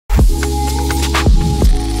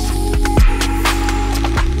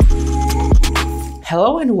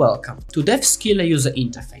Hello and welcome to DevSkiller user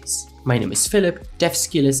interface. My name is Philip,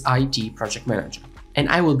 DevSkiller's IT project manager, and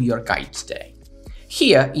I will be your guide today.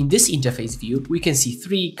 Here in this interface view, we can see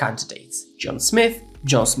three candidates: John Smith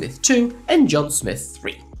 2, and John Smith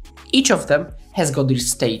 3. Each of them has got their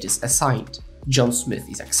status assigned. John Smith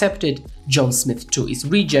is accepted, John Smith 2 is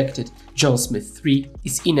rejected, John Smith 3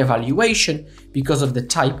 is in evaluation because of the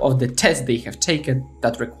type of the test they have taken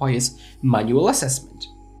that requires manual assessment.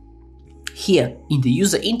 Here in the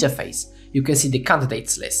user interface, you can see the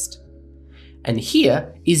candidates list. And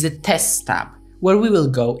here is the Tests tab, where we will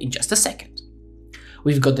go in just a second.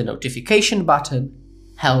 We've got the notification button,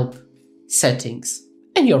 help, settings,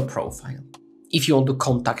 and your profile. If you want to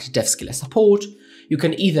contact DevSkiller support, you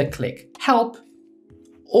can either click help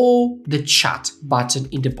or the chat button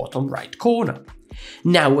in the bottom right corner.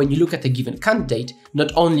 Now, when you look at a given candidate,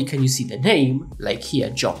 not only can you see the name, like here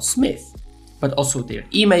John Smith, but also their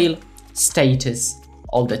email, status,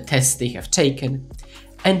 all the tests they have taken,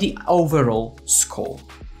 and the overall score.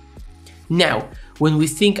 Now, when we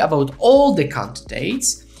think about all the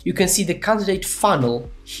candidates, you can see the candidate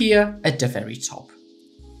funnel here at the very top.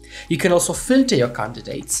 You can also filter your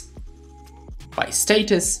candidates by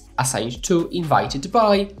status, assigned to, invited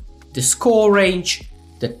by, the score range,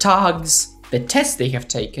 the tags, the test they have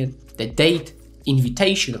taken, the date,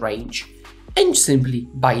 invitation range, and simply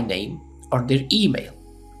by name or their email.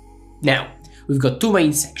 Now, we've got two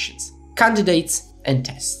main sections, candidates and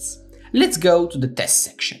tests. Let's go to the test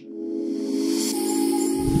section.